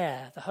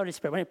aware, the Holy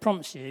Spirit, when it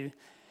prompts you,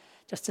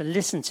 just to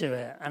listen to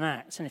it and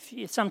act. And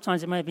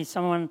sometimes it may be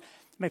someone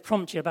may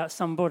prompt you about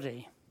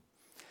somebody.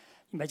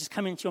 You may just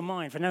come into your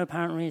mind for no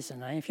apparent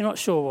reason. If you're not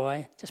sure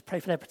why, just pray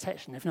for their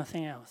protection, if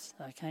nothing else.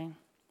 Okay?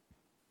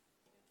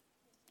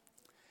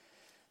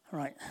 All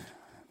right.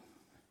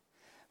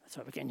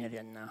 So we're getting near the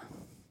end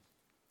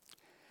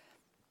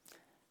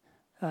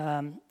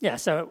now.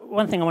 So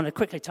one thing I want to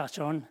quickly touch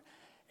on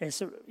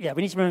is, we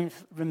need to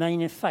remain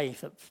in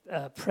faith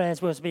that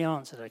prayers will be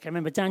answered. Okay?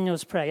 Remember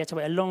Daniel's prayer, he had to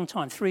wait a long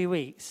time, 3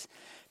 weeks,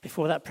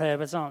 before that prayer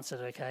was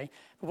answered, okay?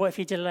 But what if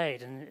he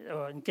delayed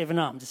and given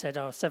up and just said,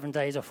 7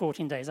 days or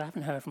 14 days, I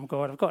haven't heard from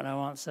God, I've got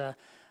no answer,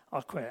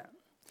 I'll quit.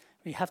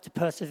 We have to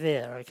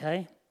persevere,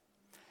 okay?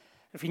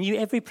 If we knew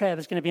every prayer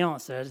was going to be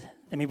answered,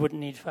 then we wouldn't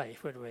need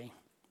faith, would we?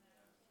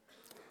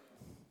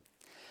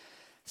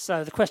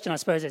 So the question, I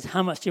suppose, is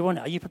how much do you want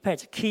it? Are you prepared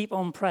to keep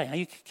on praying? Are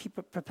you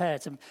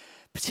prepared to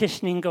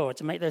petitioning God,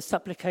 to make those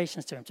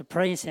supplications to him, to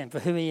praise him for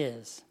who he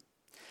is?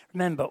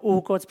 Remember,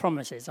 all God's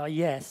promises are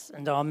yes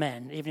and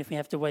amen, even if we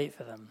have to wait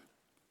for them.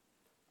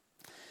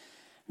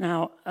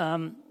 Now,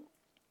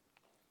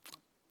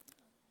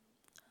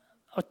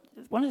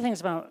 one of the things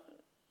about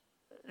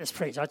this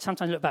preach, I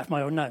sometimes look back at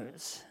my old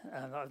notes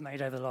that I've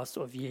made over the last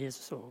sort of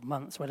years or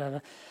months,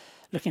 whatever,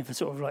 looking for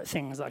sort of like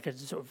things that I could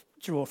sort of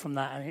draw from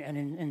that and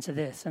into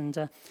this.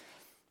 And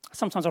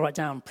sometimes I write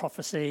down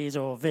prophecies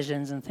or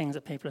visions and things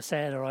that people have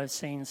said or I've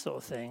seen sort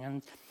of thing.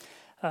 And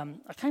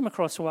I came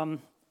across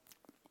one,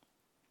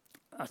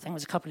 I think it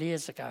was a couple of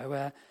years ago,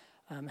 where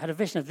I had a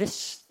vision of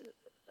this.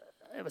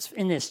 It was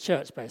in this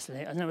church,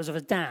 basically, and it was of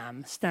a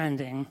dam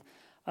standing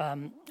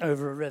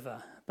over a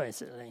river,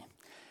 basically.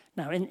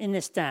 Now, in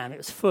this dam, it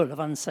was full of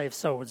unsaved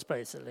souls,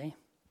 basically.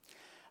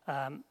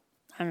 And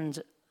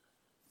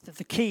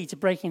the key to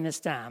breaking this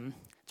dam,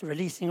 to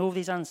releasing all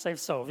these unsaved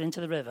souls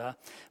into the river,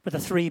 were the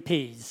 3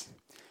 Ps.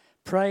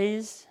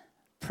 Praise,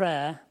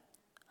 prayer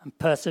and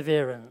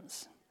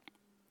perseverance.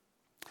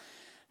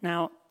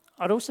 Now,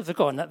 I'd also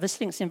forgotten that this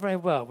links in very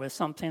well with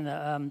something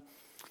that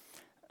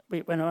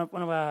when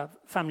one of our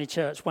family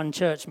church, one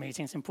church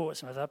meetings in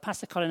Portsmouth,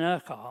 Pastor Colin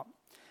Urquhart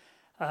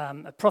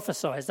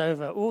prophesied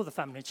over all the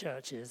family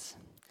churches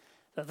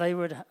that they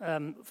would,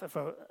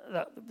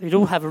 that we'd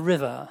all have a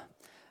river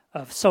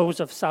of souls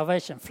of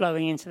salvation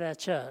flowing into their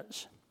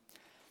church.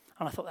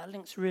 And I thought that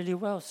links really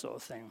well, sort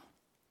of thing.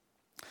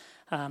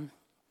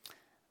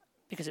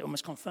 Because it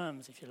almost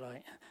confirms, if you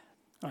like.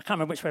 And I can't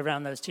remember which way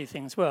around those two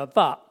things were.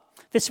 But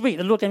this week,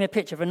 the Lord gave me a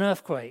picture of an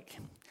earthquake.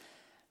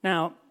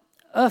 Now,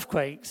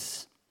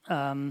 earthquakes,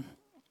 the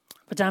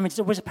damage is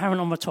always apparent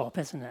on the top,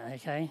 isn't it?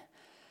 Okay?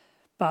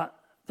 But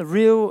the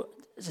real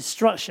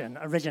destruction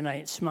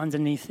originates from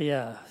underneath the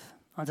earth,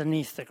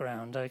 underneath the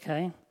ground,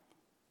 okay?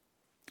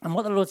 And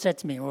what the Lord said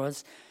to me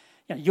was,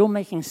 you're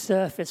making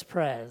surface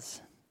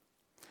prayers.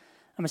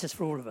 And this is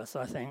for all of us,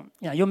 I think.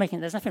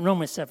 There's nothing wrong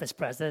with surface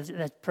prayers. There's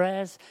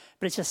prayers,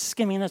 but it's just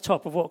skimming the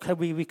top of what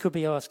we could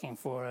be asking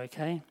for,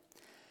 okay?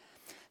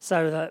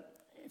 So that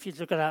if you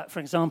look at that, for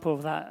example,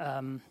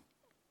 that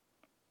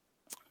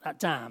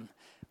dam,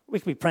 we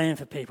could be praying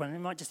for people, and it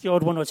might just the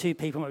odd one or two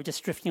people might be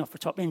just drifting off the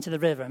top into the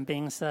river and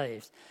being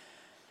saved.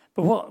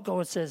 But what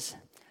God says,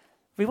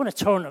 we want a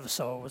torrent of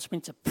souls. We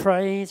need to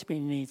praise, we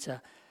need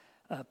to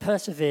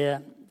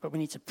persevere, but we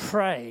need to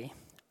pray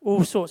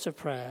all sorts of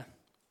prayer,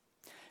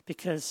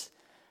 because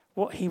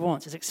what he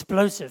wants is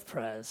explosive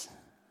prayers.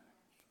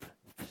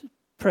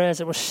 Prayers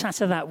that will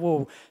shatter that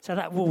wall, so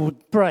that wall will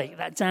break,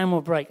 that dam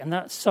will break, and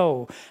that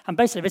soul. And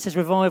basically, this is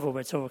revival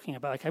we're talking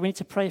about. Okay, we need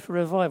to pray for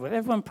revival. If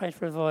everyone prayed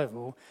for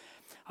revival,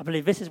 I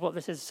believe this is what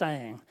this is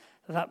saying.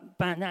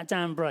 That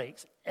dam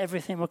breaks,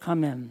 everything will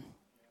come in.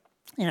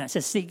 It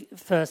says, seek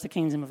first the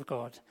kingdom of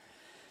God.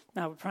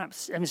 Now,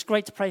 perhaps, it's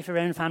great to pray for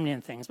your own family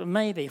and things, but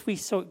maybe if we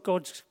sought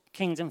God's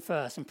kingdom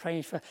first and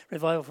pray for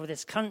revival for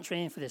this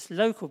country and for this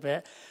local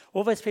bit,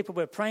 all those people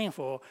we're praying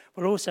for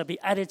will also be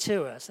added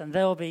to us, and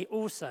they'll be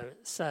also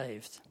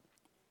saved.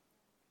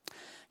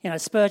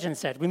 Spurgeon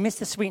said, we miss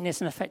the sweetness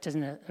and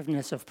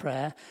effectiveness of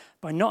prayer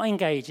by not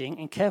engaging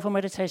in careful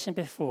meditation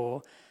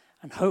before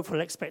and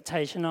hopeful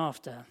expectation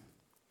after.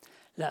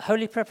 Let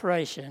holy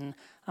preparation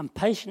and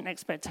patient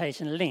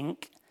expectation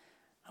link,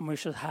 and we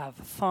shall have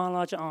far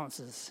larger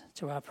answers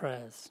to our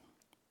prayers.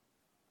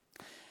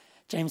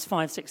 James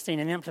 5:16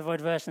 in the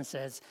Amplified Version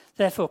says,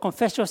 therefore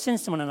confess your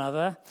sins to one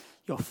another,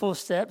 your false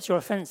steps, your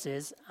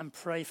offences, and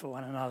pray for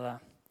one another,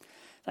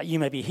 that you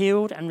may be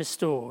healed and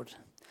restored.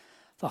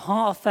 The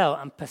heartfelt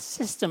and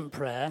persistent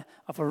prayer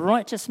of a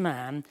righteous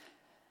man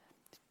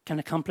can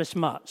accomplish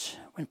much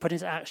when put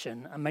into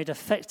action and made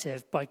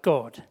effective by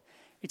God.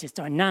 It is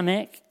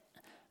dynamic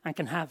and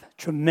can have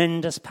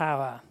tremendous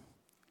power.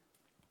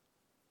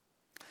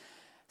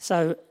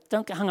 So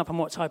don't get hung up on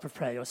what type of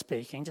prayer you're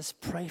speaking.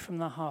 Just pray from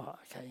the heart,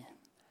 okay?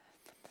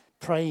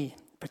 Pray,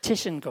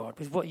 petition God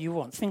with what you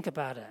want. Think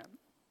about it.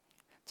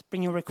 Just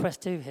bring your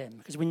request to him,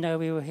 because we know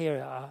he will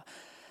hear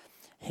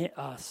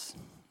us.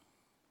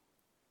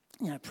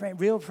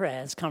 Real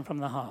prayers come from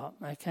the heart,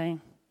 okay?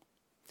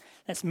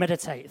 Let's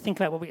meditate. Think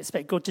about what we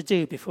expect God to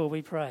do before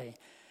we pray.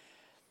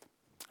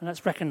 And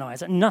let's recognize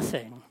that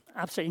nothing,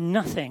 absolutely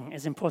nothing,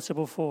 is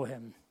impossible for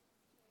him.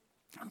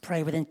 And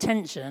pray with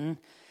intention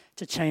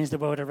to change the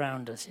world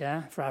around us,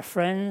 yeah? For our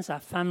friends, our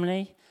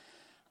family,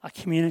 our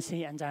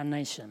community, and our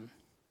nation.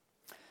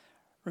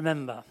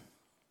 Remember,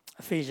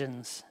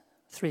 Ephesians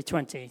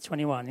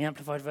 3:20-21, the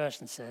Amplified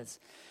Version says,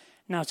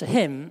 now to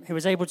him who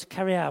is able to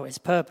carry out his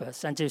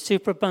purpose and do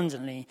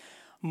superabundantly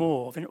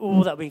more than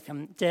all that we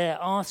can dare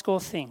ask or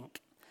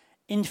think,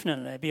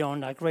 infinitely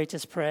beyond our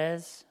greatest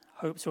prayers,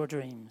 hopes, or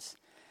dreams,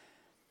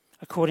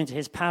 according to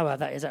his power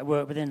that is at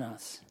work within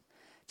us.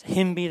 To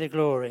him be the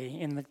glory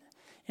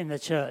in the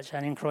church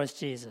and in Christ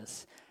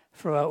Jesus,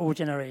 throughout all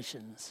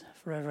generations,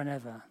 forever and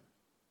ever.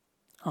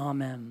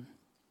 Amen.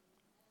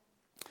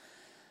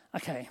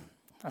 Okay,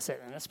 that's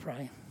it then. Let's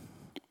pray.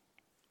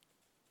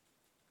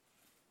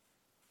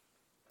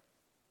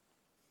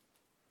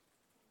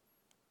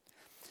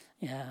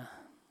 Yeah,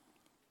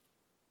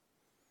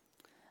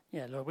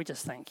 Lord, we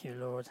just thank you,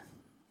 Lord,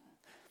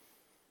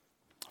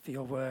 for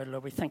your word,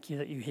 Lord. We thank you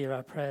that you hear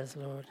our prayers,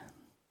 Lord.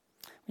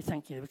 We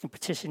thank you that we can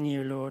petition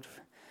you, Lord.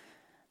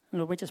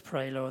 Lord, we just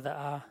pray, Lord,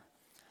 that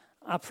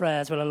our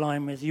prayers will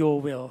align with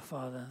your will,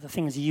 Father, the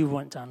things you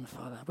want done,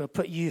 Father. We'll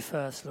put you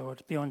first,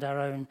 Lord, beyond our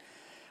own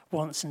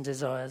wants and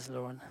desires,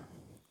 Lord.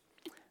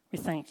 We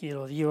thank you,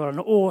 Lord. You are an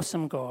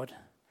awesome God.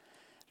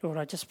 Lord,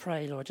 I just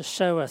pray, Lord, just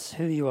show us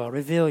who you are.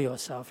 Reveal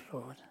yourself,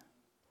 Lord.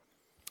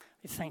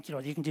 We thank you,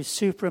 Lord. You can do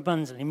super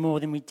abundantly more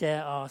than we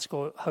dare ask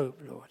or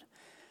hope, Lord.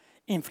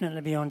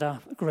 Infinitely beyond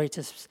our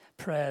greatest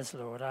prayers,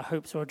 Lord, our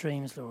hopes or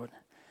dreams, Lord.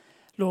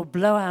 Lord,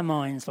 blow our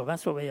minds, Lord.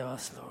 That's what we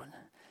ask, Lord.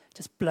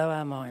 Just blow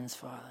our minds,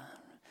 Father.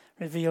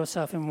 Reveal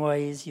yourself in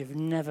ways you've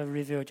never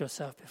revealed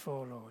yourself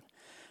before, Lord.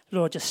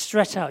 Lord, just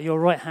stretch out your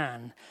right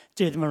hand.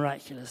 Do the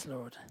miraculous,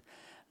 Lord.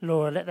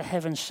 Lord, let the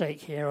heavens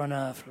shake here on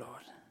earth,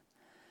 Lord.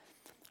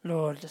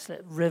 Lord, just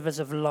let rivers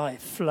of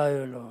life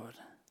flow, Lord.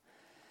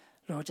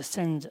 Lord, just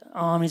send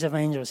armies of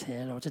angels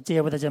here, Lord, to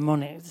deal with the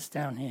demonic that's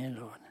down here,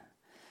 Lord.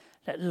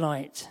 Let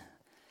light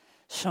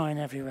shine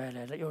everywhere,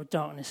 Lord. Let your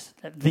darkness,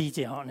 let the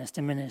darkness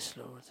diminish,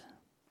 Lord.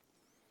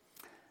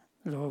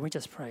 Lord, we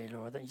just pray,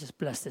 Lord, that you just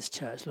bless this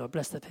church, Lord.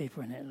 Bless the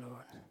people in it,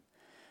 Lord.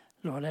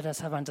 Lord, let us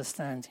have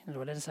understanding,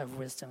 Lord. Let us have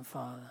wisdom,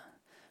 Father.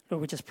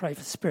 Lord, we just pray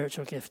for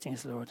spiritual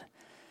giftings, Lord,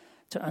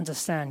 to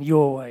understand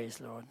your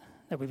ways, Lord.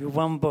 That we be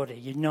one body,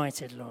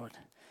 united, Lord.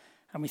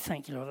 And we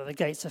thank you, Lord, that the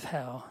gates of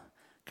hell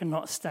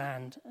cannot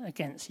stand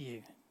against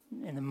you.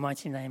 In the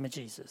mighty name of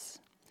Jesus.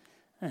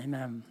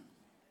 Amen.